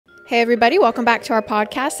Hey everybody, welcome back to our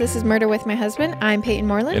podcast. This is Murder with My Husband. I'm Payton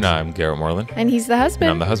Moreland. And I'm Garrett Moreland. And he's the husband.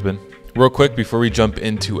 And I'm the husband. Real quick, before we jump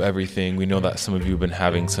into everything, we know that some of you have been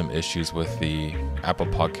having some issues with the Apple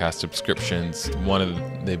Podcast subscriptions.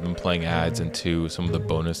 They've been playing ads, and two, some of the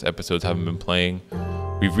bonus episodes haven't been playing.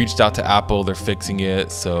 We've reached out to Apple. They're fixing it.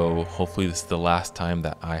 So hopefully this is the last time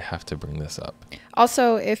that I have to bring this up.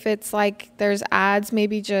 Also, if it's like there's ads,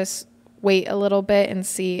 maybe just wait a little bit and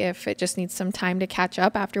see if it just needs some time to catch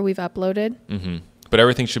up after we've uploaded. Mm-hmm. But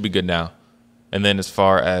everything should be good now. And then as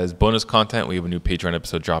far as bonus content, we have a new Patreon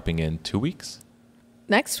episode dropping in 2 weeks.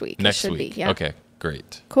 Next week. Next week. Be, yeah. Okay,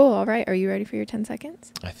 great. Cool. All right. Are you ready for your 10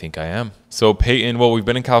 seconds? I think I am. So Payton, we've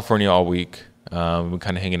been in California all week. We've been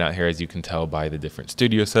kind of hanging out here, as you can tell by the different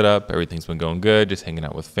studio setup. Everything's been going good, just hanging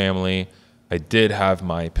out with family. I did have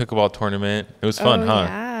my pickleball tournament. It was fun, huh?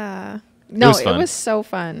 Yeah. No, it was so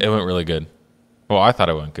fun. It went really good. Well, I thought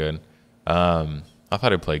it went good. I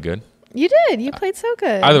thought I played good. You did. You played so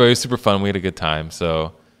good. Either way, it was super fun. We had a good time.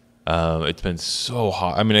 So it's been so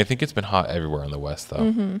hot. I mean, I think it's been hot everywhere in the West, though.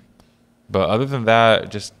 Mm-hmm. But other than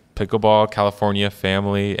that, just pickleball, California,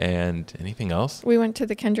 family, and anything else? We went to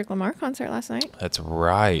the Kendrick Lamar concert last night. That's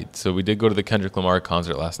right. So we did go to the Kendrick Lamar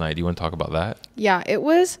concert last night. Do you want to talk about that? Yeah, it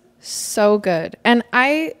was so good. And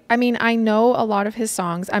I mean, I know a lot of his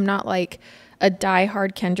songs. I'm not like a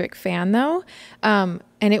diehard Kendrick fan though. And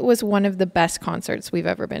it was one of the best concerts we've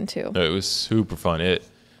ever been to. No, it was super fun.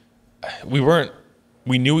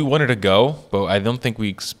 We knew we wanted to go, but I don't think we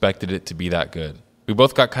expected it to be that good. We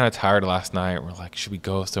both got kind of tired last night. We're like, should we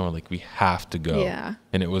go? So we're like, we have to go. Yeah.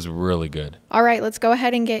 And it was really good. All right, let's go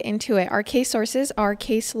ahead and get into it. Our case sources are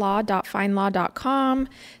caselaw.findlaw.com,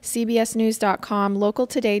 cbsnews.com,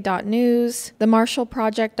 localtoday.news,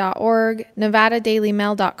 themarshallproject.org,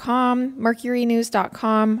 nevadadailymail.com,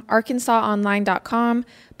 mercurynews.com, arkansasonline.com,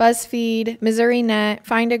 BuzzFeed, MissouriNet,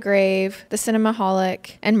 Find a Grave, The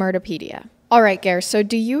Cinemaholic, and Murderpedia. All right, Gare, so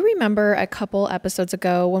do you remember a couple episodes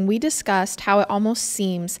ago when we discussed how it almost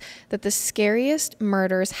seems that the scariest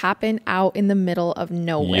murders happen out in the middle of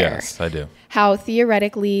nowhere? Yes, I do. How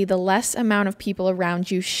theoretically the less amount of people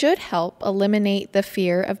around you should help eliminate the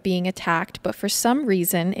fear of being attacked, but for some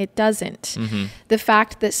reason it doesn't. Mm-hmm. The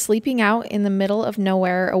fact that sleeping out in the middle of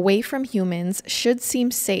nowhere away from humans should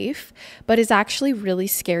seem safe, but is actually really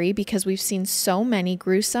scary because we've seen so many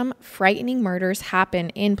gruesome, frightening murders happen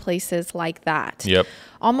in places like that. Yep.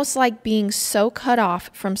 Almost like being so cut off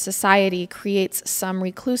from society creates some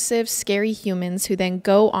reclusive, scary humans who then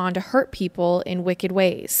go on to hurt people in wicked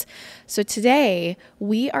ways. So today,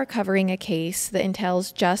 we are covering a case that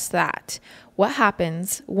entails just that. What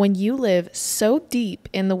happens when you live so deep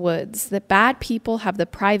in the woods that bad people have the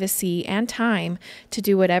privacy and time to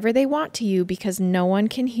do whatever they want to you because no one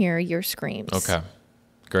can hear your screams? Okay,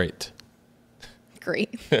 great.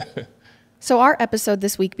 Great. So our episode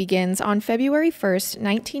this week begins on February 1st,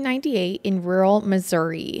 1998 in rural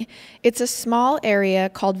Missouri. It's a small area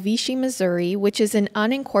called Vichy, Missouri, which is an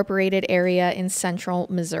unincorporated area in central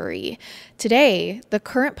Missouri. Today, the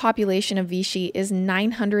current population of Vichy is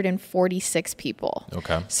 946 people.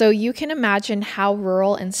 Okay. So you can imagine how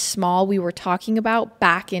rural and small we were talking about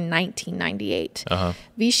back in 1998. Uh-huh.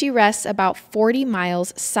 Vichy rests about 40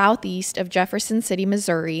 miles southeast of Jefferson City,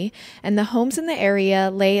 Missouri, and the homes in the area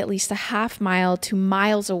lay at least a half mile to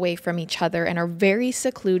miles away from each other and are very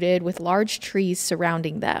secluded with large trees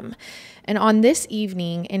surrounding them. And on this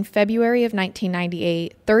evening in February of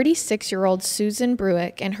 1998, 36-year-old Susan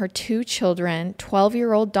Brouk and her two children,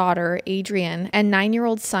 12-year-old daughter Adrian and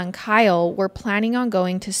 9-year-old son Kyle, were planning on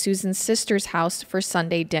going to Susan's sister's house for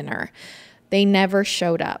Sunday dinner. They never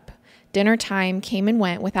showed up. Dinner time came and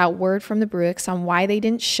went without word from the Brouks on why they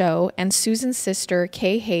didn't show, and Susan's sister,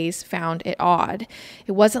 Kay Hayes, found it odd.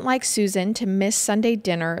 It wasn't like Susan to miss Sunday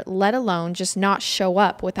dinner, let alone just not show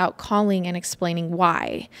up without calling and explaining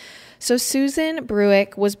why. So Susan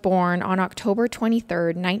Brouk was born on October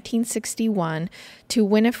 23rd, 1961, to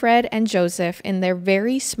Winifred and Joseph in their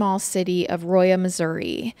very small city of Roya,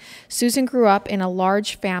 Missouri. Susan grew up in a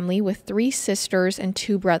large family with 3 sisters and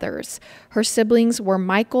 2 brothers. Her siblings were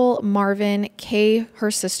Michael, Marvin, Kay, her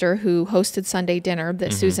sister, who hosted Sunday dinner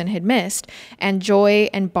that Susan had missed, and Joy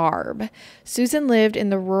and Barb. Susan lived in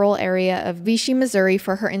the rural area of Vichy, Missouri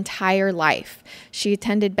for her entire life. She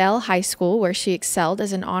attended Bell High School, where she excelled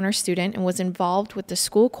as an honor student and was involved with the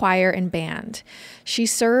school choir and band. She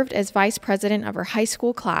served as vice president of her high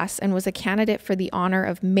school class and was a candidate for the honor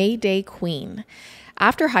of May Day Queen.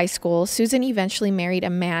 After high school, Susan eventually married a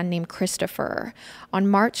man named Christopher. On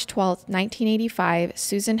March 12, 1985,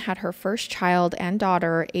 Susan had her first child and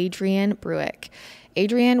daughter, Adrian Brouk.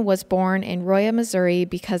 Adrian was born in Roya, Missouri,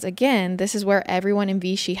 because, again, this is where everyone in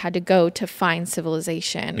Vichy had to go to find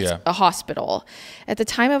civilization, a hospital. At the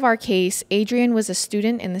time of our case, Adrian was a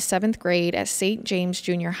student in the 7th grade at St. James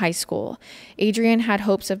Junior High School. Adrian had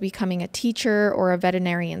hopes of becoming a teacher or a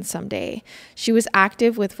veterinarian someday. She was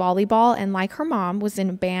active with volleyball and, like her mom, was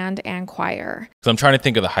in band and choir. So I'm trying to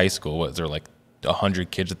think of the high school. Was there like 100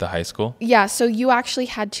 kids at the high school? Yeah, so you actually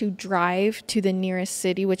had to drive to the nearest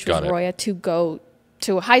city, which was Roya, to go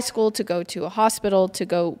to a high school, to go to a hospital, to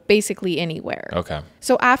go basically anywhere. Okay.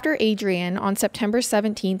 So after Adrian, on September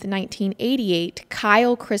 17th, 1988,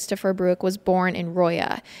 Kyle Christopher Brouk was born in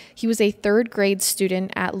Roya. He was a 3rd grade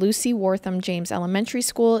student at Lucy Wortham James Elementary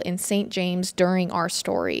School in St. James during our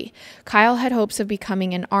story. Kyle had hopes of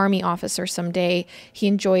becoming an Army officer someday. He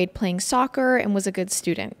enjoyed playing soccer and was a good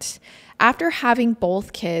student. After having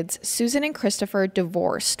both kids, Susan and Christopher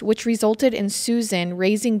divorced, which resulted in Susan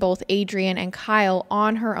raising both Adrian and Kyle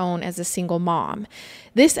on her own as a single mom.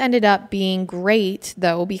 This ended up being great,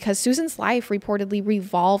 though, because Susan's life reportedly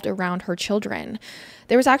revolved around her children.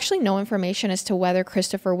 There was actually no information as to whether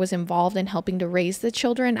Christopher was involved in helping to raise the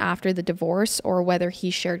children after the divorce or whether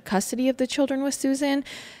he shared custody of the children with Susan.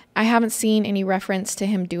 I haven't seen any reference to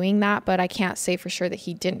him doing that, but I can't say for sure that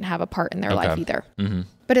he didn't have a part in their life either. Mm-hmm.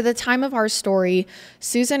 But at the time of our story,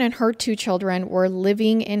 Susan and her 2 children were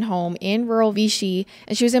living in home in rural Vichy,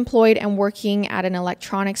 and she was employed and working at an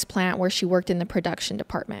electronics plant where she worked in the production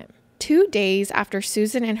department. 2 days after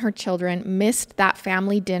Susan and her children missed that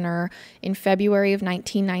family dinner in February of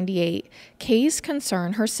 1998, Kay's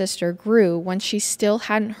concern, her sister, grew when she still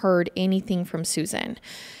hadn't heard anything from Susan.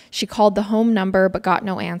 She called the home number but got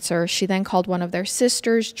no answer. She then called one of their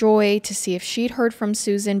sisters, Joy, to see if she'd heard from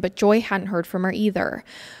Susan, but Joy hadn't heard from her either.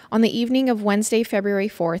 On the evening of Wednesday, February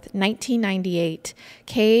 4th, 1998,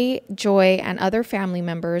 Kay, Joy, and other family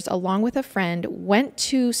members, along with a friend, went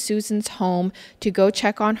to Susan's home to go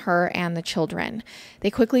check on her and the children.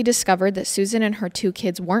 They quickly discovered that Susan and her 2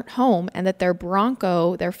 kids weren't home and that their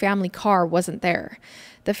Bronco, their family car, wasn't there.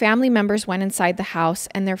 The family members went inside the house,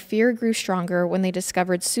 and their fear grew stronger when they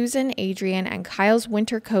discovered Susan, Adrian, and Kyle's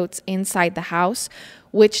winter coats inside the house,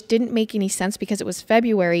 which didn't make any sense because it was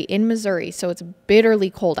February in Missouri, so it's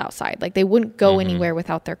bitterly cold outside. Like, they wouldn't go anywhere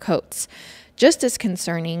without their coats. Just as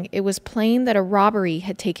concerning, it was plain that a robbery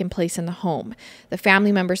had taken place in the home. The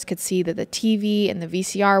family members could see that the TV and the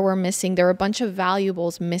VCR were missing. There were a bunch of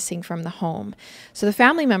valuables missing from the home. So the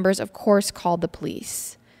family members, of course, called the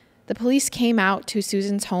police. The police came out to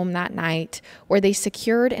Susan's home that night, where they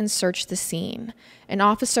secured and searched the scene. An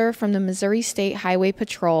officer from the Missouri State Highway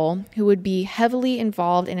Patrol, who would be heavily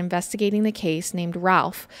involved in investigating the case, named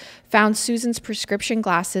Ralph, found Susan's prescription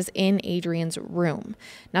glasses in Adrian's room.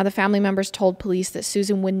 Now, the family members told police that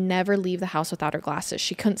Susan would never leave the house without her glasses.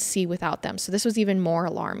 She couldn't see without them, so this was even more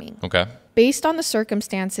alarming. Okay. Based on the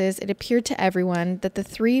circumstances, it appeared to everyone that the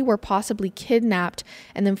 3 were possibly kidnapped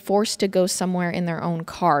and then forced to go somewhere in their own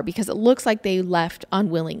car, because it looks like they left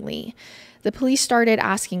unwillingly. The police started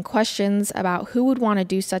asking questions about who would want to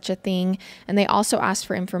do such a thing, and they also asked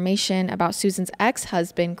for information about Susan's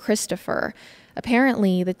ex-husband, Christopher.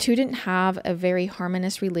 Apparently, the 2 didn't have a very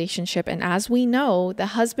harmonious relationship, and as we know, the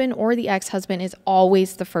husband or the ex-husband is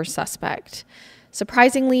always the first suspect.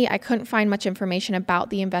 Surprisingly, I couldn't find much information about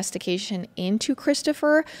the investigation into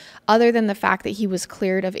Christopher, other than the fact that he was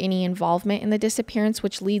cleared of any involvement in the disappearance,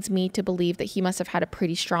 which leads me to believe that he must have had a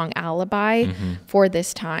pretty strong alibi for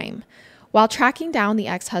this time. While tracking down the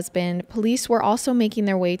ex-husband, police were also making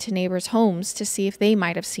their way to neighbors' homes to see if they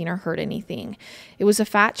might have seen or heard anything. It was a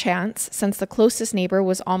fat chance, since the closest neighbor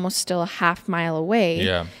was almost still a half-mile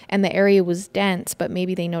away, and the area was dense, but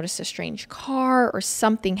maybe they noticed a strange car or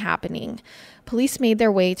something happening. Police made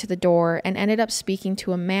their way to the door and ended up speaking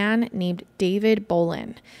to a man named David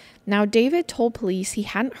Bolin. Now, David told police he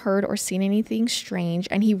hadn't heard or seen anything strange,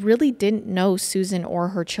 and he really didn't know Susan or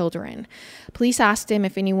her children. Police asked him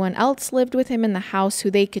if anyone else lived with him in the house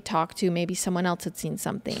who they could talk to. Maybe someone else had seen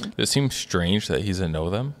something. It seems strange that he doesn't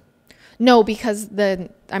know them. No, because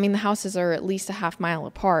the houses are at least a half mile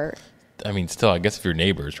apart. I mean, still, I guess if you're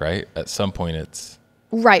neighbors, right? At some point it's...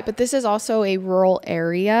 Right, but this is also a rural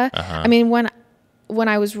area. I mean, when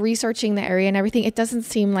I was researching the area and everything, it doesn't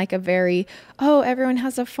seem like a very, everyone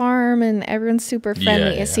has a farm and everyone's super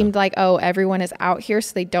friendly. It seemed like, everyone is out here,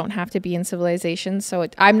 so they don't have to be in civilization. So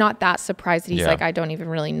I'm not that surprised that he's like, I don't even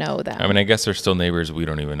really know them. I mean, I guess there's still neighbors we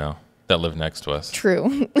don't even know that live next to us.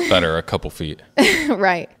 True. That are a couple feet.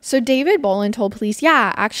 Right. So David Bolin told police,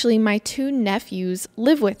 actually, my 2 nephews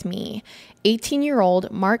live with me. 18-year-old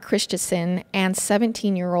Mark Christeson and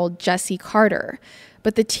 17-year-old Jesse Carter.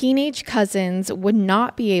 but the teenage cousins would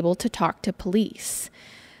not be able to talk to police.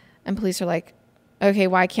 And police are like, okay,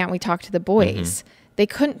 why can't we talk to the boys? They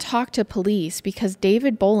couldn't talk to police because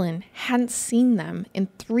David Boland hadn't seen them in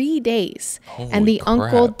 3 days. And the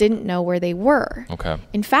uncle didn't know where they were. Okay.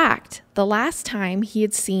 In fact, the last time he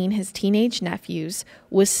had seen his teenage nephews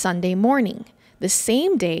was Sunday morning, the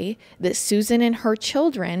same day that Susan and her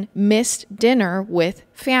children missed dinner with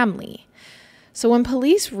family. So when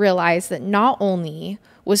police realized that not only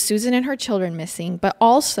was Susan and her children missing, but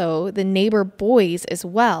also the neighbor boys as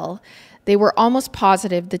well, they were almost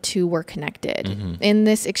positive the two were connected. In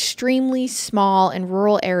this extremely small and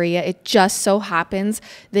rural area, it just so happens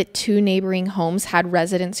that 2 neighboring homes had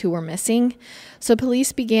residents who were missing. So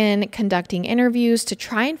police began conducting interviews to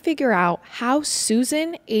try and figure out how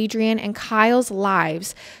Susan, Adrian, and Kyle's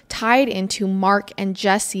lives tied into Mark and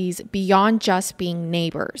Jesse's beyond just being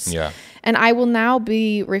neighbors. Yeah. And I will now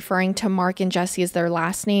be referring to Mark and Jesse as their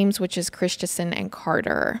last names, which is Christeson and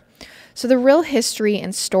Carter. So the real history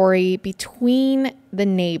and story between the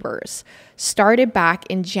neighbors started back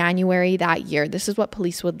in January that year. This is what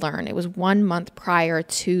police would learn. It was 1 month prior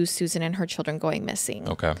to Susan and her children going missing.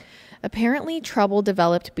 Okay. Apparently, trouble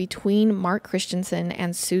developed between Mark Christeson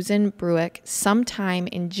and Susan Brouk sometime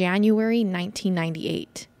in January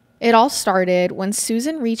 1998. It all started when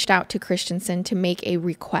Susan reached out to Christeson to make a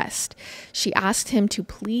request. She asked him to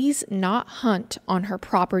please not hunt on her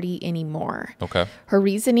property anymore. Okay. Her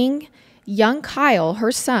reasoning: young Kyle,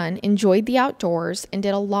 her son, enjoyed the outdoors and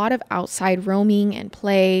did a lot of outside roaming and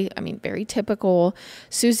play. I mean, very typical.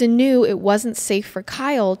 Susan knew it wasn't safe for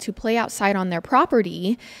Kyle to play outside on their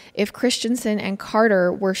property if Christeson and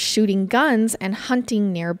Carter were shooting guns and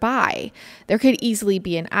hunting nearby. There could easily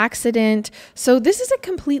be an accident. So this is a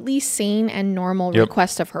completely sane and normal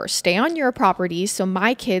request of her. Stay on your property so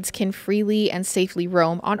my kids can freely and safely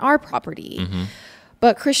roam on our property.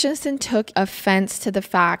 But Christeson took offense to the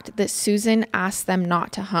fact that Susan asked them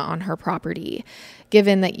not to hunt on her property,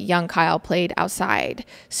 given that young Kyle played outside.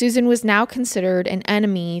 Susan was now considered an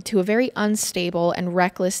enemy to a very unstable and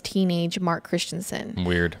reckless teenage Mark Christeson.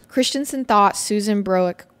 Weird. Christeson thought Susan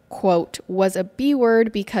Brouk, quote, was a B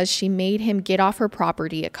word because she made him get off her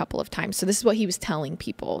property a couple of times. So this is what he was telling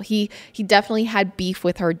people. He definitely had beef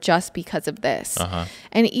with her just because of this.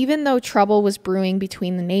 And even though trouble was brewing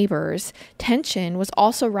between the neighbors, tension was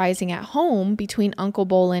also rising at home between Uncle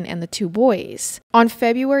Boland and the 2 boys. On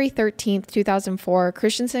February 13th, 2004,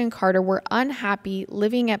 Christeson and Carter were unhappy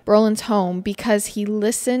living at Boland's home because he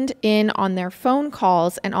listened in on their phone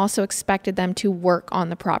calls and also expected them to work on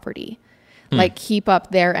the property. Like keep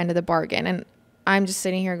up their end of the bargain. And I'm just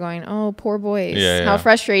sitting here going, oh, poor boys. How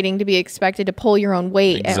frustrating to be expected to pull your own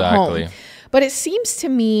weight at home. But it seems to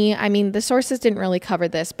me, I mean, the sources didn't really cover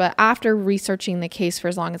this, but after researching the case for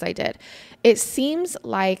as long as I did, it seems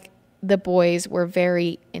like the boys were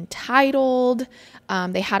very entitled.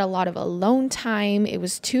 They had a lot of alone time. It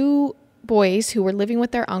was 2 boys who were living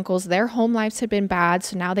with their uncles. Their home lives had been bad,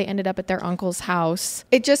 so now they ended up at their uncle's house.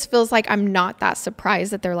 It just feels like I'm not that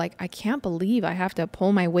surprised that they're like, I can't believe I have to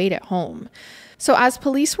pull my weight at home. So as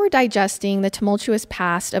police were digesting the tumultuous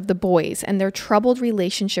past of the boys and their troubled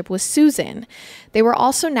relationship with Susan, they were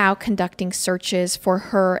also now conducting searches for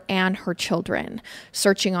her and her children,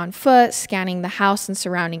 searching on foot, scanning the house and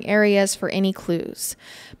surrounding areas for any clues.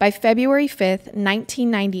 By February 5th,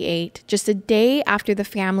 1998, just a day after the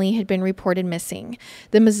family had been reported missing,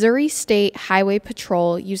 the Missouri State Highway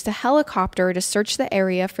Patrol used a helicopter to search the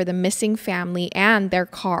area for the missing family and their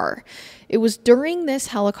car. It was during this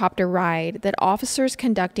helicopter ride that officers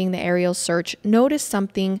conducting the aerial search noticed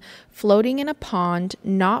something floating in a pond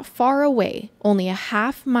not far away, only a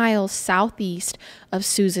half-mile southeast of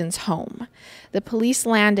Susan's home. The police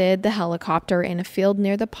landed the helicopter in a field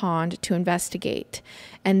near the pond to investigate,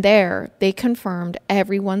 and there they confirmed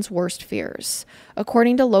everyone's worst fears.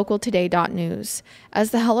 According to Localtoday.news,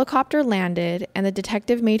 as the helicopter landed and the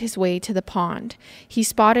detective made his way to the pond, he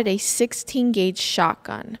spotted a 16-gauge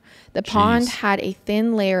shotgun. The pond had a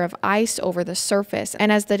thin layer of ice over the surface,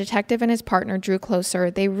 and as the detective and his partner drew closer,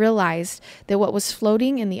 they realized that what was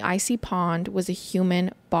floating in the icy pond was a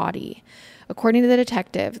human body. According to the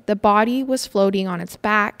detective, the body was floating on its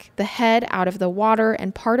back, the head out of the water,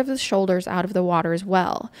 and part of the shoulders out of the water as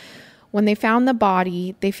well. When they found the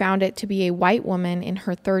body, they found it to be a white woman in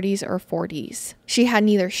her 30s or 40s. She had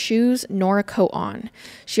neither shoes nor a coat on.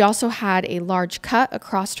 She also had a large cut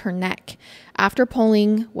across her neck. After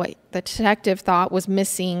pulling what the detective thought was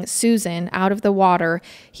missing Susan out of the water,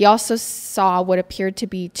 he also saw what appeared to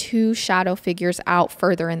be 2 shadow figures out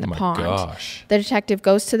further in the pond. Gosh. The detective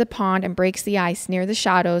goes to the pond and breaks the ice near the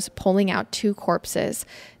shadows, pulling out 2 corpses.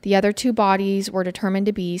 The other 2 bodies were determined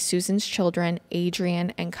to be Susan's children,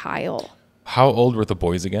 Adrian and Kyle. How old were the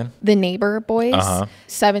boys again? The neighbor boys,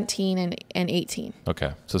 17 and 18.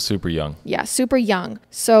 Okay, so super young. Yeah, super young.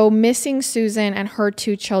 So missing Susan and her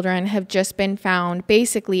 2 children have just been found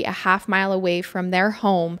basically a half mile away from their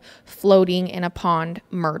home, floating in a pond,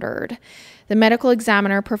 murdered. The medical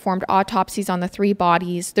examiner performed autopsies on the 3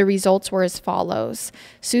 bodies. The results were as follows.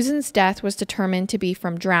 Susan's death was determined to be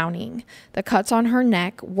from drowning. The cuts on her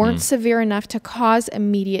neck weren't severe enough to cause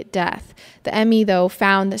immediate death. The ME, though,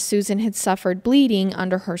 found that Susan had suffered bleeding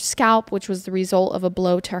under her scalp, which was the result of a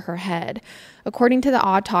blow to her head. According to the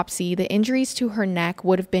autopsy, the injuries to her neck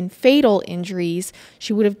would have been fatal injuries.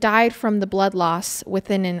 She would have died from the blood loss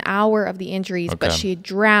within an hour of the injuries, but she had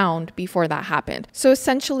drowned before that happened. So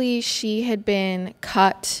essentially, she had been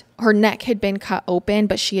cut, her neck had been cut open,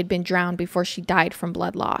 but she had been drowned before she died from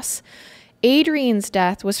blood loss. Adrian's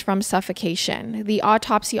death was from suffocation. The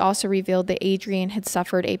autopsy also revealed that Adrian had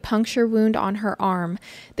suffered a puncture wound on her arm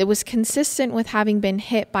that was consistent with having been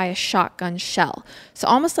hit by a shotgun shell. So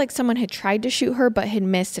almost like someone had tried to shoot her but had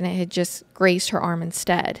missed and it had just grazed her arm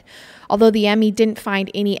instead. Although the ME didn't find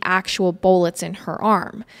any actual bullets in her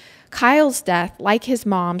arm. Kyle's death, like his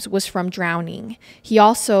mom's, was from drowning. He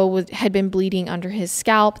also had been bleeding under his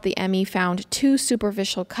scalp. The ME found 2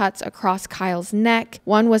 superficial cuts across Kyle's neck.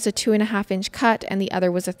 One was a 2.5-inch cut and the other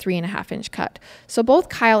was a 3.5-inch cut. So both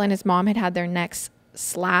Kyle and his mom had their necks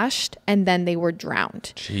slashed and then they were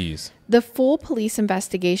drowned. Jeez. The full police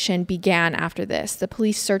investigation began after this. The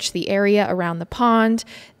police searched the area around the pond.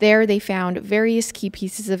 There they found various key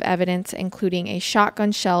pieces of evidence, including a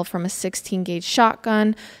shotgun shell from a 16-gauge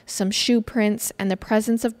shotgun, some shoe prints, and the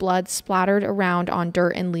presence of blood splattered around on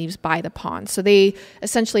dirt and leaves by the pond. So they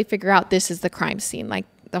essentially figure out this is the crime scene. Like,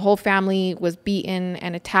 the whole family was beaten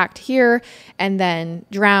and attacked here and then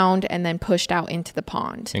drowned and then pushed out into the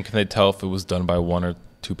pond. And can they tell if it was done by 1 or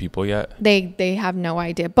 2 people yet? They have no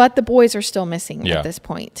idea, but the boys are still missing at this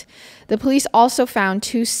point. The police also found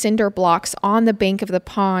 2 cinder blocks on the bank of the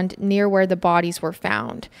pond near where the bodies were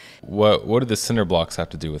found. What did the cinder blocks have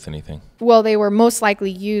to do with anything? Well, they were most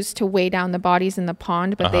likely used to weigh down the bodies in the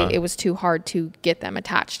pond, but it was too hard to get them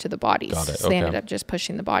attached to the bodies. Got it. So they ended up just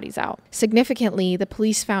pushing the bodies out. Significantly, the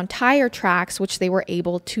police found tire tracks, which they were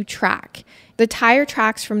able to track. The tire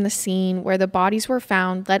tracks from the scene where the bodies were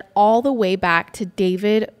found led all the way back to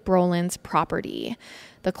David Brolin's property,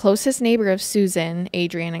 the closest neighbor of Susan,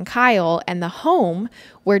 Adrian, and Kyle, and the home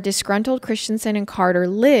where disgruntled Christeson and Carter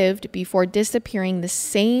lived before disappearing the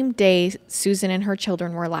same day Susan and her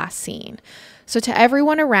children were last seen. So to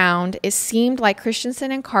everyone around, it seemed like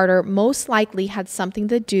Christeson and Carter most likely had something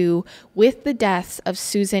to do with the deaths of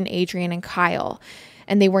Susan, Adrian, and Kyle.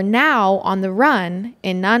 And they were now on the run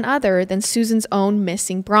in none other than Susan's own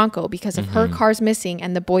missing Bronco, because if her car's missing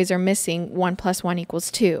and the boys are missing, 1 + 1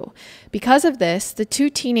 = 2. Because of this, the 2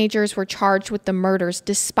 teenagers were charged with the murders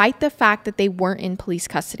despite the fact that they weren't in police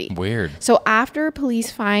custody. Weird. So after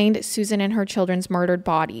police find Susan and her children's murdered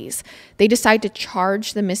bodies, they decide to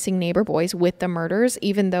charge the missing neighbor boys with the murders,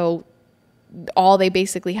 even though all they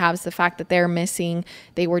basically have is the fact that they're missing,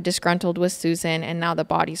 they were disgruntled with Susan, and now the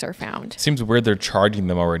bodies are found. Seems weird they're charging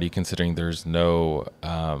them already, considering there's no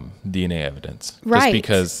DNA evidence. Right. Just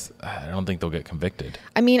because I don't think they'll get convicted.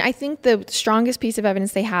 I mean, I think the strongest piece of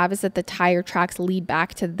evidence they have is that the tire tracks lead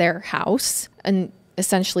back to their house and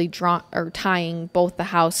essentially tying both the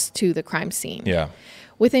house to the crime scene. Yeah.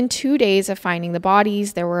 Within 2 days of finding the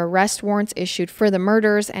bodies, there were arrest warrants issued for the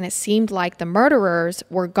murders, and it seemed like the murderers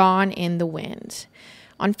were gone in the wind.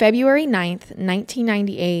 On February 9th,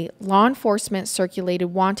 1998, law enforcement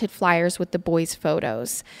circulated wanted flyers with the boys'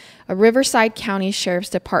 photos. A Riverside County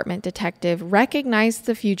Sheriff's Department detective recognized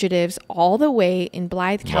the fugitives all the way in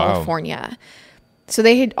Blythe, California. So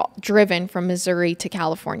they had driven from Missouri to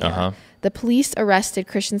California. The police arrested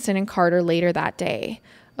Christeson and Carter later that day.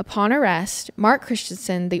 Upon arrest, Mark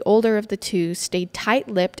Christeson, the older of the 2, stayed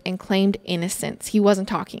tight-lipped and claimed innocence. He wasn't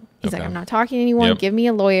talking. He's like, I'm not talking to anyone. Give me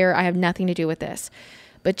a lawyer. I have nothing to do with this.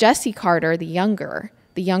 But Jesse Carter, the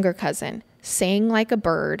younger cousin, sang like a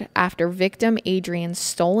bird after victim Adrian's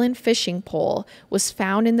stolen fishing pole was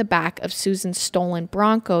found in the back of Susan's stolen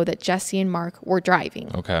Bronco that Jesse and Mark were driving.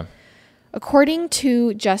 Okay. According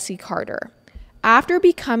to Jesse Carter, After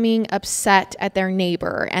becoming upset at their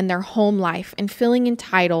neighbor and their home life and feeling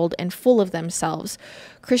entitled and full of themselves,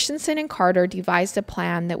 Christeson and Carter devised a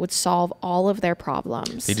plan that would solve all of their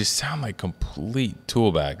problems. They just sound like complete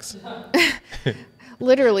tool bags.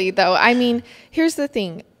 Literally, though. I mean, here's the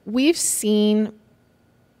thing. We've seen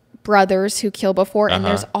brothers who kill before, and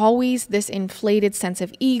there's always this inflated sense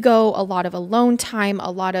of ego, a lot of alone time, a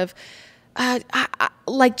lot of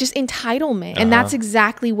like just entitlement. And that's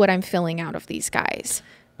exactly what I'm feeling out of these guys.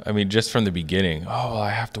 I mean, just from the beginning, I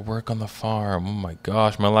have to work on the farm. Oh my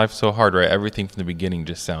gosh, my life's so hard, right? Everything from the beginning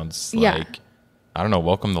just sounds like, I don't know,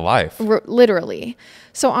 welcome to life. Literally.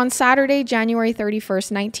 So on Saturday, January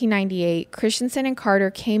 31st, 1998, Christeson and Carter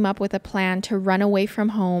came up with a plan to run away from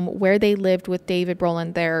home where they lived with David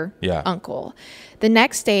Brolin, their uncle. The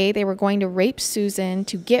next day, they were going to rape Susan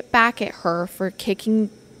to get back at her for kicking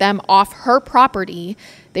them off her property.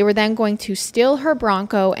 They were then going to steal her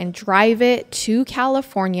Bronco and drive it to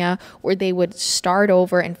California, where they would start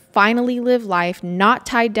over and finally live life, not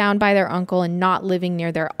tied down by their uncle and not living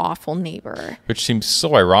near their awful neighbor. Which seems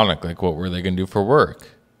so ironic. Like, what were they going to do for work?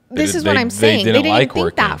 This is what I'm saying. They didn't even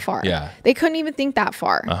think that far. Yeah. They couldn't even think that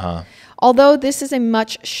far. Although this is a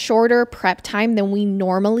much shorter prep time than we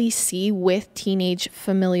normally see with teenage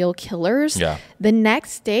familial killers, the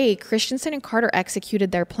next day, Christeson and Carter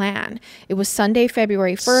executed their plan. It was Sunday,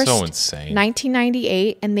 February 1st,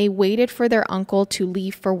 1998, and they waited for their uncle to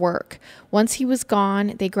leave for work. Once he was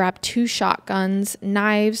gone, they grabbed 2 shotguns,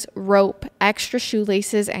 knives, rope, extra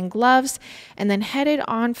shoelaces, and gloves, and then headed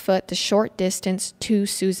on foot the short distance to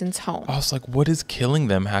Susan's home. I was like, what does killing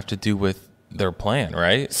them have to do with their plan,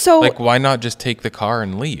 right? So, like, why not just take the car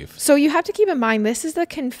and leave? So you have to keep in mind, this is the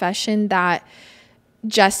confession that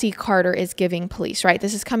Jesse Carter is giving police, right?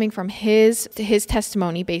 This is coming from his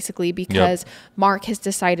testimony, basically, because Mark has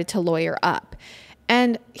decided to lawyer up.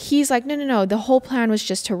 And he's like, no, the whole plan was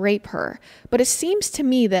just to rape her. But it seems to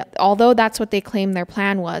me that although that's what they claim their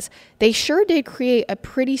plan was, they sure did create a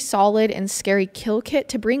pretty solid and scary kill kit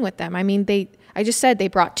to bring with them. I mean, I just said they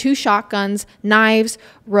brought 2 shotguns, knives,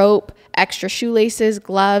 rope, extra shoelaces,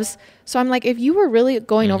 gloves. So I'm like, if you were really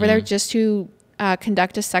going over there just to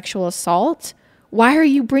conduct a sexual assault, why are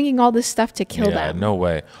you bringing all this stuff to kill them? No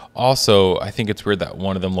way. Also, I think it's weird that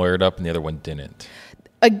one of them lawyered up and the other one didn't.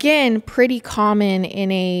 Again, pretty common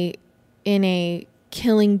in a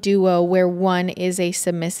killing duo where one is a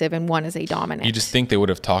submissive and one is a dominant. You just think they would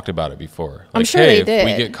have talked about it before. Like, I'm sure they did. If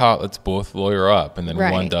we get caught, let's both lawyer up, and then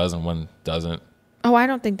one does and one doesn't. Oh, I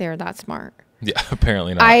don't think they're that smart. Yeah,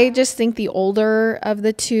 apparently not. I just think the older of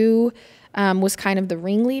the two was kind of the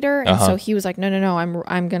ringleader, and so he was like, no,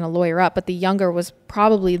 I'm going to lawyer up. But the younger was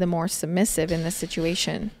probably the more submissive in this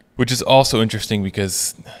situation. Which is also interesting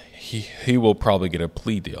because he will probably get a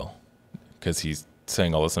plea deal because he's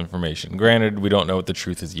saying all this information. Granted, we don't know what the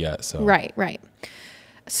truth is yet. So Right.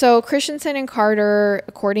 So Christeson and Carter,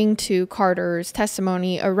 according to Carter's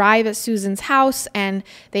testimony, arrive at Susan's house and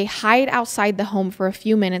they hide outside the home for a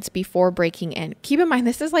few minutes before breaking in. Keep in mind,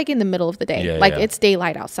 this is like in the middle of the day. It's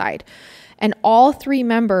daylight outside. And all 3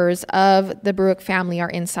 members of the Brouk family are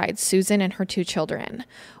inside, Susan and her 2 children.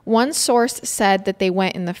 One source said that they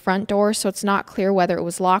went in the front door, so it's not clear whether it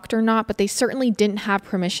was locked or not, but they certainly didn't have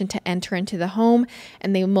permission to enter into the home,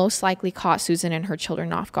 and they most likely caught Susan and her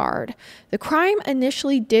children off guard. The crime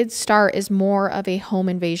initially did start as more of a home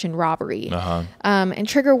invasion robbery. And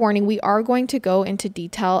trigger warning, we are going to go into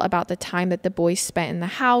detail about the time that the boys spent in the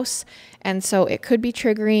house, and so it could be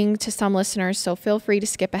triggering to some listeners, so feel free to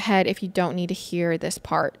skip ahead if you don't need to hear this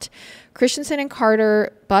part. Christeson and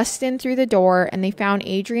Carter bust in through the door and they found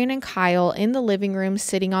Adrian and Kyle in the living room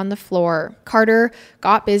sitting on the floor. Carter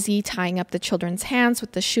got busy tying up the children's hands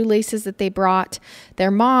with the shoelaces that they brought.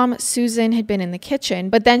 Their mom, Susan, had been in the kitchen,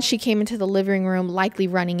 but then she came into the living room, likely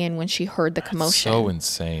running in when she heard the commotion. So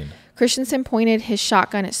insane. Christeson pointed his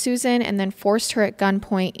shotgun at Susan and then forced her at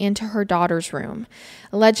gunpoint into her daughter's room.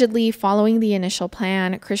 Allegedly, following the initial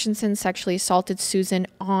plan, Christeson sexually assaulted Susan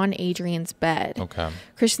on Adrian's bed.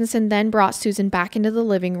 Christeson then brought Susan back into the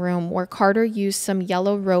living room where Carter used some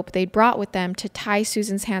yellow rope they'd brought with them to tie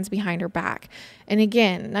Susan's hands behind her back. And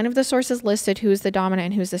again, none of the sources listed who's the dominant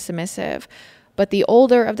and who's the submissive. But the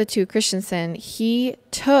older of the 2, Christeson, he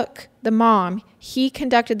took the mom. He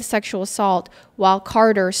conducted the sexual assault while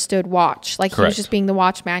Carter stood watch. Like he was just being the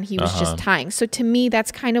watchman. He was just tying. So to me,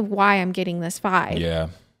 that's kind of why I'm getting this vibe. Yeah.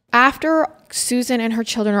 After Susan and her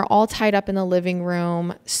children are all tied up in the living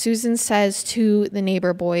room, Susan says to the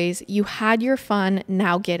neighbor boys, "You had your fun,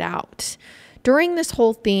 now get out." During this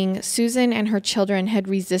whole thing, Susan and her children had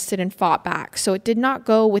resisted and fought back, so it did not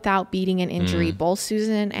go without beating and injury. Both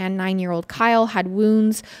Susan and 9-year-old Kyle had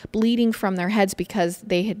wounds bleeding from their heads because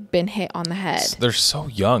they had been hit on the head. They're so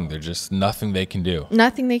young. There's just nothing they can do.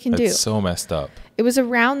 Nothing they can do. That's so messed up. It was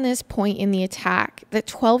around this point in the attack that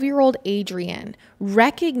 12-year-old Adrian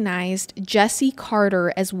recognized Jesse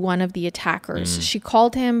Carter as one of the attackers. She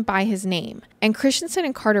called him by his name, and Christeson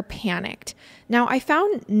and Carter panicked. Now, I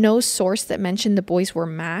found no source that mentioned the boys were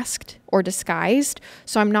masked or disguised,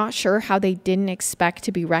 so I'm not sure how they didn't expect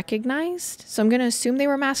to be recognized. So I'm going to assume they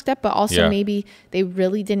were masked up, but also maybe they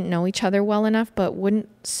really didn't know each other well enough. But wouldn't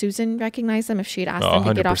Susan recognize them if she had asked them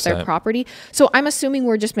to get off their property? So I'm assuming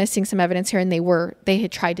we're just missing some evidence here, and they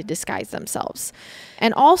had tried to disguise themselves.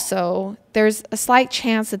 And also, there's a slight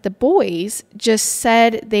chance that the boys just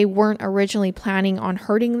said they weren't originally planning on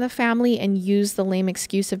hurting the family and used the lame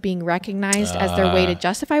excuse of being recognized as their way to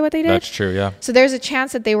justify what they did. That's true, yeah. So there's a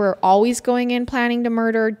chance that they were always going in planning to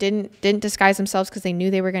murder, didn't disguise themselves because they knew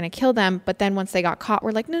they were going to kill them. But then once they got caught,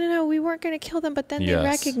 we're like, no, we weren't going to kill them. But then they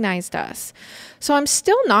recognized us. So I'm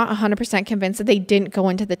still not 100% convinced that they didn't go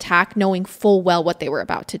into the attack knowing full well what they were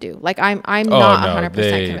about to do. Like I'm not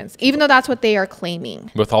 100% convinced, even though that's what they are claiming.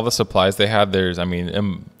 With all the supplies they had,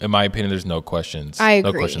 in my opinion, there's no questions. I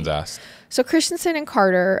agree. No questions asked. So Christeson and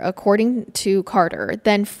Carter, according to Carter,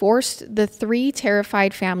 then forced the 3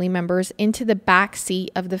 terrified family members into the back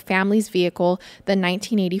seat of the family's vehicle, the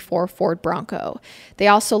 1984 Ford Bronco. They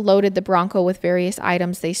also loaded the Bronco with various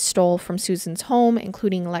items they stole from Susan's home,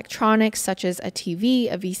 including electronics such as a TV,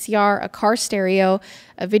 a VCR, a car stereo,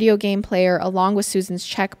 a video game player, along with Susan's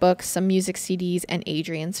checkbook, some music CDs, and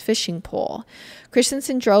Adrian's fishing pole.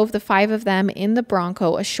 Christeson drove the 5 of them in the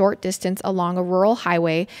Bronco a short distance along a rural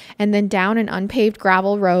highway and then down an unpaved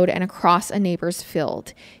gravel road and across a neighbor's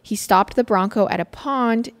field. He stopped the Bronco at a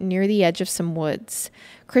pond near the edge of some woods.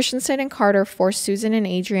 Christeson and Carter forced Susan and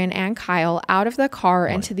Adrian and Kyle out of the car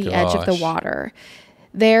and to the edge of the water.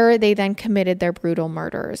 There, they then committed their brutal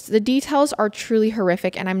murders. The details are truly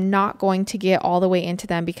horrific, and I'm not going to get all the way into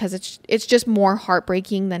them because it's just more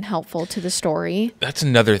heartbreaking than helpful to the story. That's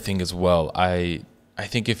another thing as well. I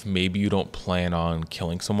think if maybe you don't plan on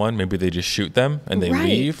killing someone, maybe they just shoot them and they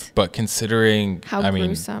leave. But considering how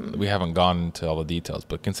gruesome. We haven't gone into all the details,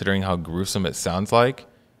 but considering how gruesome it sounds like,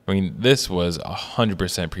 this was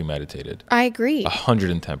 100% premeditated. I agree.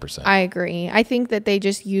 110%. I agree. I think that they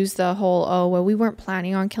just used the whole, we weren't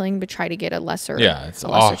planning on killing, but try to get a lesser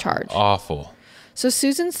charge. Awful. So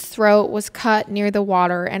Susan's throat was cut near the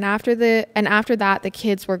water, and after that, the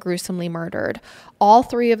kids were gruesomely murdered. All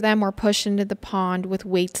 3 of them were pushed into the pond with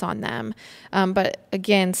weights on them. But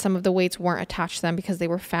again, some of the weights weren't attached to them because they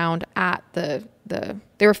were found at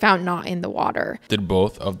they were found not in the water. Did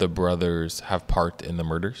both of the brothers have part in the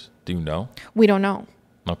murders? Do you know? We don't know.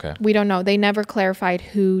 Okay. We don't know. They never clarified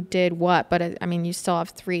who did what, but you still have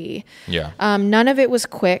 3. Yeah. None of it was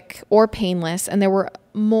quick or painless, and there were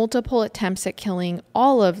multiple attempts at killing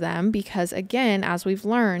all of them because, again, as we've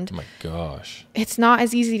learned, oh my gosh, it's not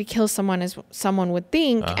as easy to kill someone as someone would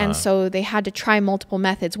think, and so they had to try multiple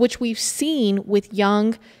methods, which we've seen with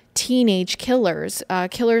young teenage killers,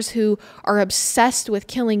 killers who are obsessed with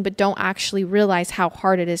killing but don't actually realize how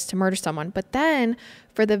hard it is to murder someone. But then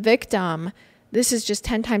for the victim, this is just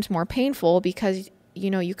 10 times more painful because,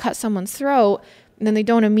 you cut someone's throat and then they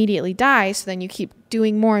don't immediately die. So then you keep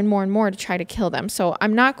doing more and more and more to try to kill them. So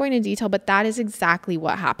I'm not going into detail, but that is exactly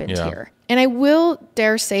what happened here. And I will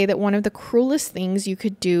dare say that one of the cruelest things you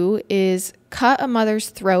could do is cut a mother's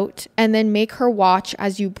throat and then make her watch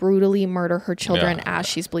as you brutally murder her children as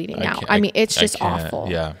she's bleeding out. It's just awful.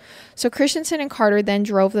 Yeah. So Christeson and Carter then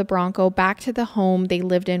drove the Bronco back to the home they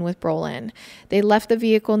lived in with Brolin. They left the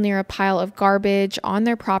vehicle near a pile of garbage on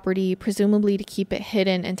their property, presumably to keep it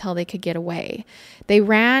hidden until they could get away. They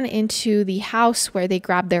ran into the house where they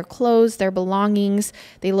grabbed their clothes, their belongings.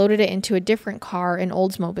 They loaded it into a different car, an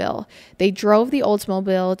Oldsmobile. They drove the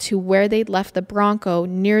Oldsmobile to where they'd left the Bronco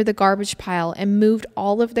near the garbage pile and moved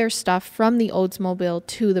all of their stuff from the Oldsmobile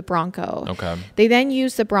to the Bronco. Okay. They then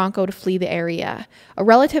used the Bronco to flee the area. A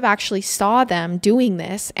relative actually saw them doing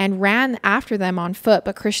this and ran after them on foot,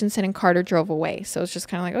 but Christeson and Carter drove away. So it's just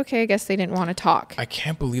kind of like, okay, I guess they didn't want to talk. I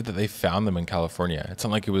can't believe that they found them in California. It's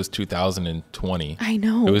not like it was 2020. I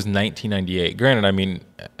know. It was 1998. Granted,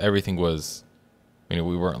 everything was, we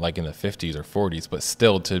weren't like in the 50s or 40s, but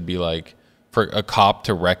still to be like, for a cop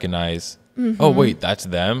to recognize, oh, wait, that's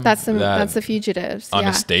them? That's the fugitives. On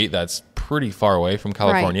a state that's pretty far away from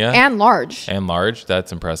California. Right. And large.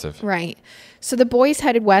 That's impressive. Right. So the boys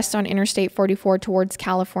headed west on Interstate 44 towards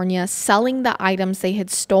California, selling the items they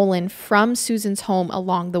had stolen from Susan's home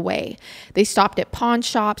along the way. They stopped at pawn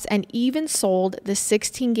shops and even sold the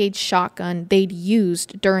 16-gauge shotgun they'd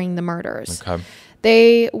used during the murders. Okay.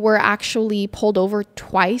 They were actually pulled over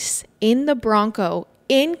twice in the Bronco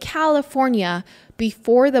in California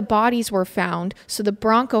before the bodies were found. So the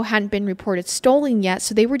Bronco hadn't been reported stolen yet,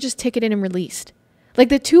 so they were just ticketed and released. Like,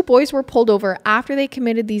 the two boys were pulled over after they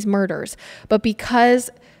committed these murders, but because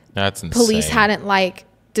police hadn't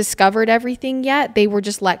discovered everything yet, they were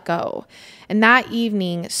just let go. And that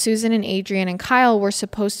evening, Susan and Adrian and Kyle were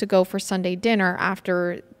supposed to go for Sunday dinner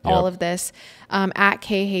after all of this at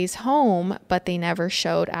Kay Hayes' home, but they never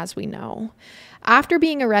showed, as we know. After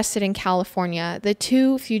being arrested in California, the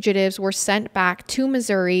two fugitives were sent back to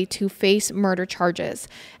Missouri to face murder charges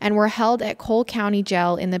and were held at Cole County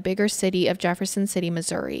Jail in the bigger city of Jefferson City,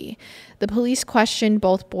 Missouri. The police questioned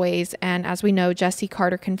both boys, and as we know, Jesse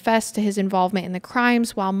Carter confessed to his involvement in the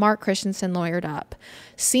crimes while Mark Christeson lawyered up.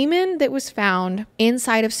 Semen that was found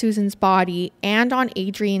inside of Susan's body and on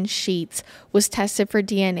Adrian's sheets was tested for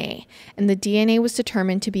DNA, and the DNA was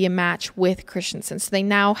determined to be a match with Christeson. So they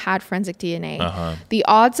now had forensic DNA. The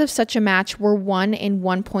odds of such a match were 1 in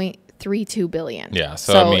 1.32 billion. Yeah,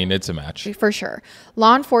 so I mean, it's a match. For sure.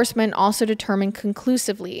 Law enforcement also determined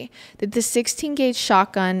conclusively that the 16-gauge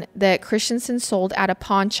shotgun that Christeson sold at a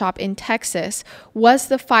pawn shop in Texas was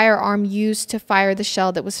the firearm used to fire the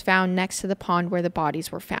shell that was found next to the pond where the bodies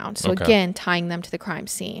were found. So again, tying them to the crime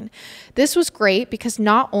scene. This was great because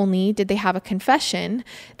not only did they have a confession,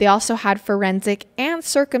 they also had forensic and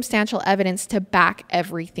circumstantial evidence to back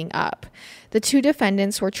everything up. The two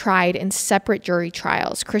defendants were tried in separate jury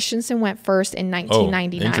trials. Christeson went first in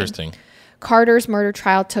 1999. Oh, interesting. Carter's murder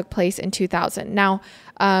trial took place in 2000. Now,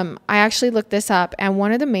 I actually looked this up, and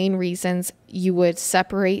one of the main reasons you would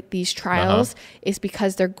separate these trials is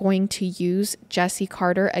because they're going to use Jesse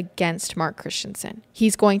Carter against Mark Christeson.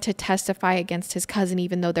 He's going to testify against his cousin,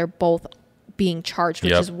 even though they're both being charged,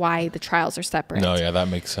 which is why the trials are separate. No, yeah, that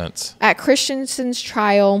makes sense. At Christenson's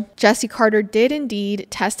trial, Jesse Carter did indeed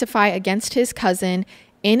testify against his cousin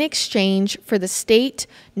in exchange for the state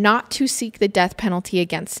not to seek the death penalty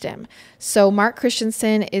against him. So Mark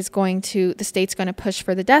Christeson the state's going to push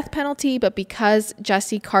for the death penalty, but because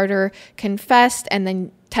Jesse Carter confessed and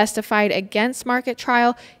then testified against Mark at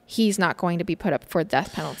trial, he's not going to be put up for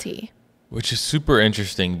death penalty. Which is super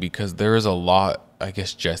interesting because there is a lot, I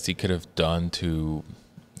guess, Jesse could have done to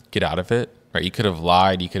get out of it, right? He could have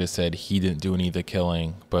lied. He could have said he didn't do any of the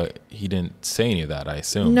killing, but he didn't say any of that, I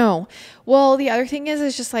assume. No. Well, the other thing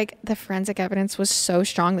is just the forensic evidence was so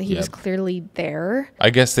strong that he was clearly there. I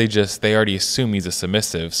guess they already assume he's a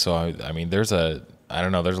submissive. So, I mean, there's a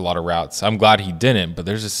lot of routes. I'm glad he didn't, but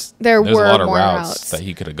there's a lot of routes that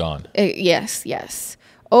he could have gone. Yes.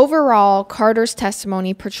 Overall, Carter's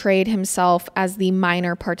testimony portrayed himself as the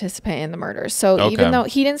minor participant in the murders. So even though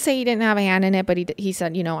he didn't say he didn't have a hand in it, but he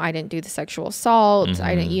said, I didn't do the sexual assault.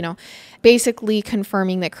 I didn't, basically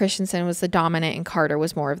confirming that Christeson was the dominant and Carter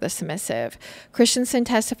was more of the submissive. Christeson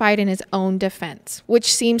testified in his own defense,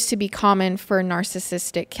 which seems to be common for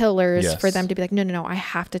narcissistic killers, for them to be like, no, I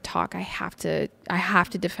have to talk. I have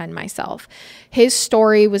to defend myself. His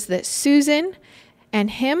story was that Susan and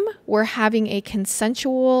him were having a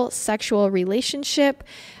consensual sexual relationship,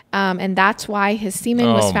 and that's why his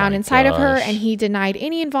semen was found inside of her, and he denied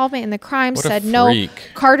any involvement in the crime, said no,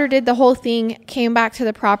 Carter did the whole thing, came back to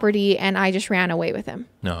the property, and I just ran away with him.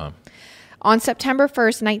 On September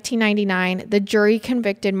 1st, 1999, the jury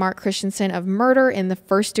convicted Mark Christeson of murder in the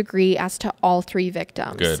first degree as to all three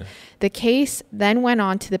victims. Good. The case then went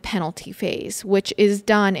on to the penalty phase, which is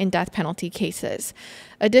done in death penalty cases.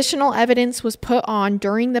 Additional evidence was put on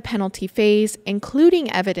during the penalty phase,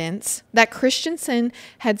 including evidence that Christeson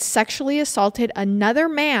had sexually assaulted another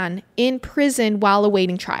man in prison while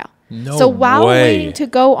awaiting trial. So while waiting to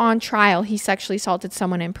go on trial, he sexually assaulted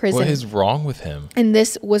someone in prison. What is wrong with him? And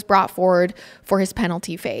this was brought forward for his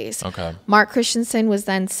penalty phase. Mark Christeson was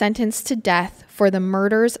then sentenced to death for the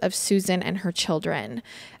murders of Susan and her children.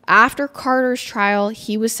 After Carter's trial,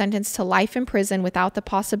 he was sentenced to life in prison without the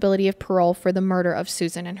possibility of parole for the murder of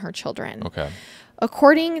Susan and her children.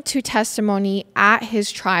 According to testimony at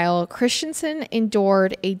his trial, Christeson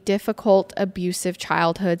endured a difficult, abusive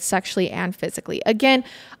childhood, sexually and physically. Again,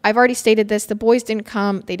 I've already stated this. The boys didn't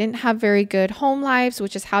come. They didn't have very good home lives,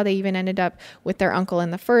 which is how they even ended up with their uncle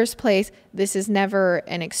in the first place. This is never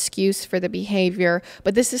an excuse for the behavior,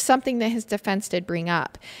 but this is something that his defense did bring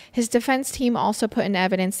up. His defense team also put in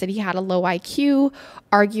evidence that he had a low IQ,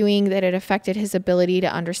 arguing that it affected his ability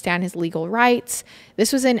to understand his legal rights.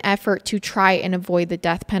 This was an effort to try and avoid avoid the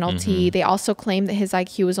death penalty. They also claimed that his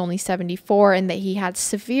IQ was only 74 and that he had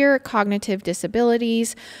severe cognitive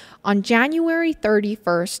disabilities. On January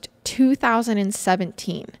 31st,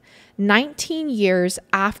 2017, 19 years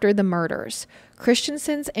after the murders,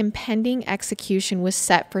 Christeson's impending execution was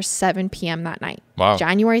set for 7 p.m. that night. Wow.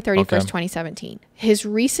 January 31st, 2017. His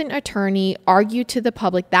recent attorney argued to the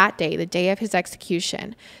public that day, the day of his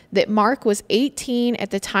execution, that Mark was 18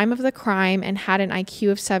 at the time of the crime and had an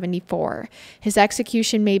IQ of 74. His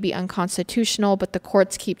execution may be unconstitutional, but the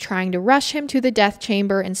courts keep trying to rush him to the death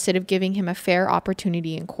chamber instead of giving him a fair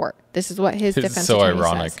opportunity in court. This is what his defense attorney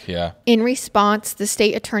ironic, says. Yeah. In response, the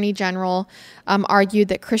state attorney general argued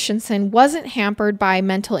that Christeson wasn't hampered by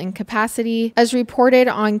mental incapacity. As reported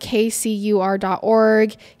on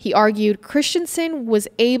kcur.org, he argued Christeson was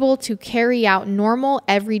able to carry out normal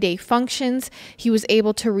everyday functions. He was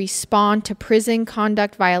able to respond to prison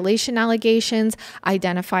conduct violation allegations,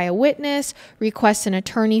 identify a witness, request an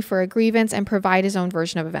attorney for a grievance, and provide his own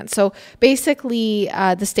version of events. So basically,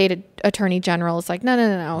 the state attorney general is like,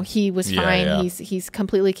 no. He was fine. Yeah. He's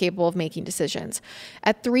completely capable of making decisions.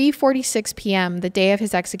 At 3:46 p.m., the day of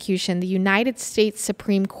his execution, the United States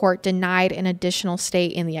Supreme Court denied an additional stay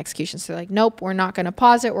in the execution. So they're like, nope, we're not going to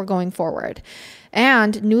pause it. We're going forward.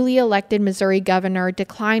 And newly elected Missouri governor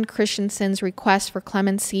declined Christeson's request for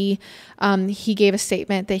clemency. He gave a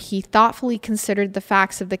statement that he thoughtfully considered the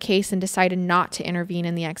facts of the case and decided not to intervene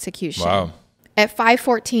in the execution. Wow. At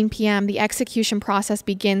 5:14 p.m., the execution process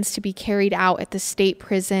begins to be carried out at the state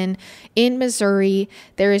prison in Missouri.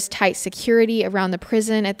 There is tight security around the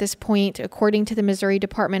prison at this point. According to the Missouri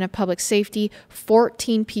Department of Public Safety,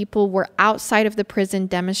 14 people were outside of the prison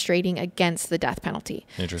demonstrating against the death penalty.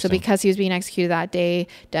 So because he was being executed that day,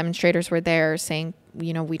 demonstrators were there saying,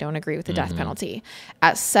 we don't agree with the death penalty.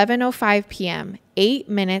 At 7:05 p.m., 8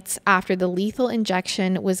 minutes after the lethal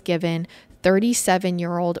injection was given,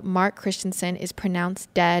 37-year-old Mark Christeson is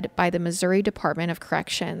pronounced dead by the Missouri Department of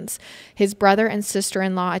Corrections. His brother and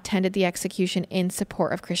sister-in-law attended the execution in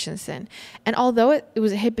support of Christeson. And although it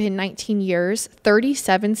had been 19 years,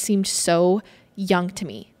 37 seemed so young to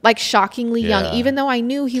me. Like shockingly young, even though I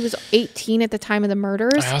knew he was 18 at the time of the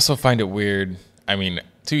murders. I also find it weird. I mean,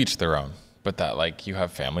 to each their own, but that like you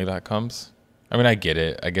have family that comes. I mean, I get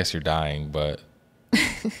it. I guess you're dying, but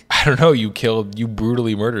I don't know. You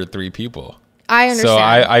brutally murdered 3 people. I understand. So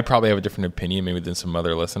I probably have a different opinion maybe than some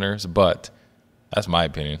other listeners, but that's my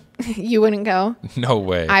opinion. You wouldn't go? No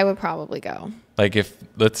way. I would probably go. Like if,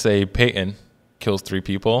 let's say Payton kills 3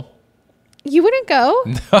 people. You wouldn't go?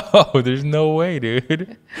 No, there's no way,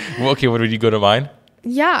 dude. Well, okay, what would you go to mine?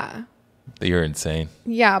 Yeah. You're insane.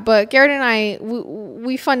 Yeah, but Garrett and I,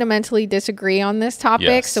 we fundamentally disagree on this topic.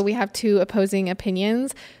 Yes. So we have 2 opposing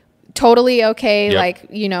opinions. Totally okay,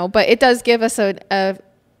 yep. But it does give us a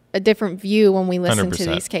different view when we listen 100%. To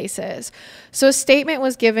these cases. So a statement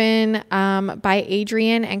was given by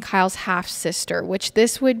Adrian and Kyle's half-sister, which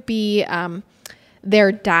this would be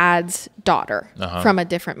their dad's daughter from a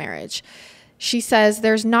different marriage. She says,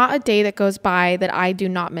 "There's not a day that goes by that I do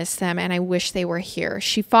not miss them, and I wish they were here."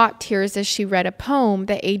 She fought tears as she read a poem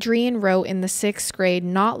that Adrian wrote in the 6th grade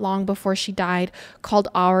not long before she died called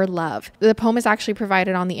Our Love. The poem is actually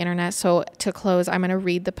provided on the internet, so to close, I'm going to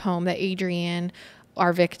read the poem that Adrian,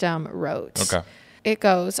 our victim, wrote. Okay. It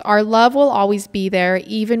goes, "Our love will always be there,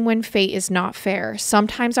 even when fate is not fair.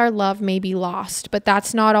 Sometimes our love may be lost, but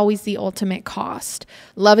that's not always the ultimate cost.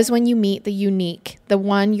 Love is when you meet the unique, the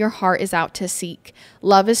one your heart is out to seek.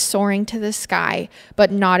 Love is soaring to the sky,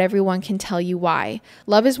 but not everyone can tell you why.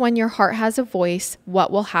 Love is when your heart has a voice.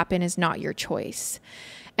 What will happen is not your choice."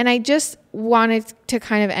 And I just wanted to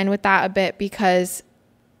kind of end with that a bit because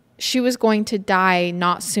she was going to die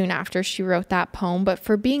not soon after she wrote that poem, but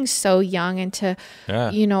for being so young and to,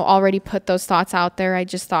 already put those thoughts out there, I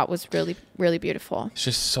just thought was really, really beautiful. It's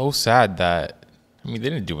just so sad that, they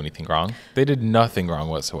didn't do anything wrong. They did nothing wrong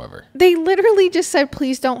whatsoever. They literally just said,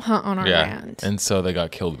 please don't hunt on our land. And so they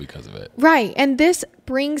got killed because of it. Right. And this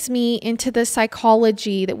brings me into the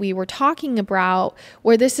psychology that we were talking about,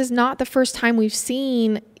 where this is not the first time we've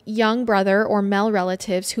seen young brother or male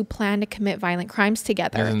relatives who plan to commit violent crimes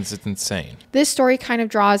together. It's insane. This story kind of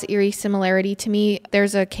draws eerie similarity to me.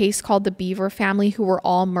 There's a case called the Beaver family who were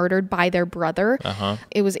all murdered by their brother.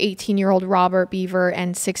 It was 18-year-old Robert Beaver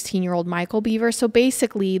and 16-year-old Michael Beaver. So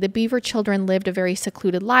basically, the Beaver children lived a very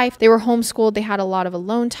secluded life. They were homeschooled. They had a lot of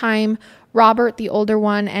alone time. Robert, the older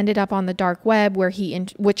one, ended up on the dark web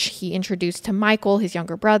which he introduced to Michael, his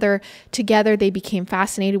younger brother. Together, they became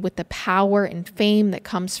fascinated with the power and fame that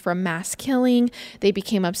comes from mass killing. They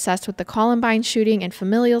became obsessed with the Columbine shooting and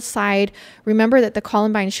familial side. Remember that the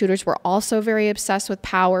Columbine shooters were also very obsessed with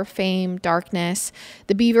power, fame, darkness.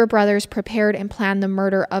 The Beaver brothers prepared and planned the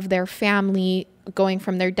murder of their family, going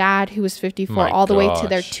from their dad, who was 54, all the way to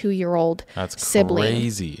their 2-year-old sibling.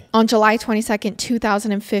 Crazy. On July 22nd,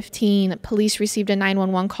 2015, police received a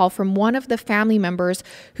 911 call from one of the family members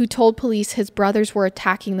who told police his brothers were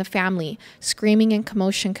attacking the family. Screaming and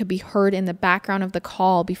commotion could be heard in the background of the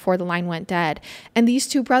call before the line went dead. And these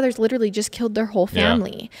two brothers literally just killed their whole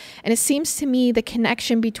family. Yeah. And it seems to me the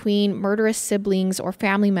connection between murderous siblings or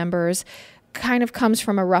family members kind of comes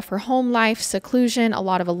from a rougher home life, seclusion, a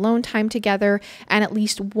lot of alone time together, and at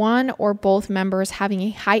least one or both members having a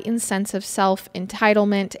heightened sense of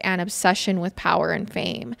self-entitlement and obsession with power and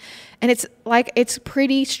fame. And it's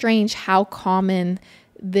pretty strange how common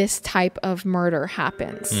this type of murder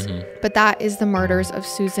happens. But that is the murders of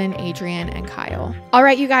Susan, Adrian, and Kyle. All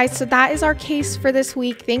right, you guys, so that is our case for this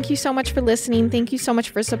week. Thank you so much for listening. Thank you so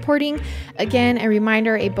much for supporting. Again, a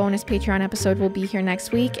reminder, a bonus Patreon episode will be here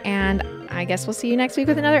next week, and I guess we'll see you next week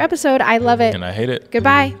with another episode. I love it. And I hate it.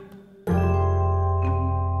 Goodbye.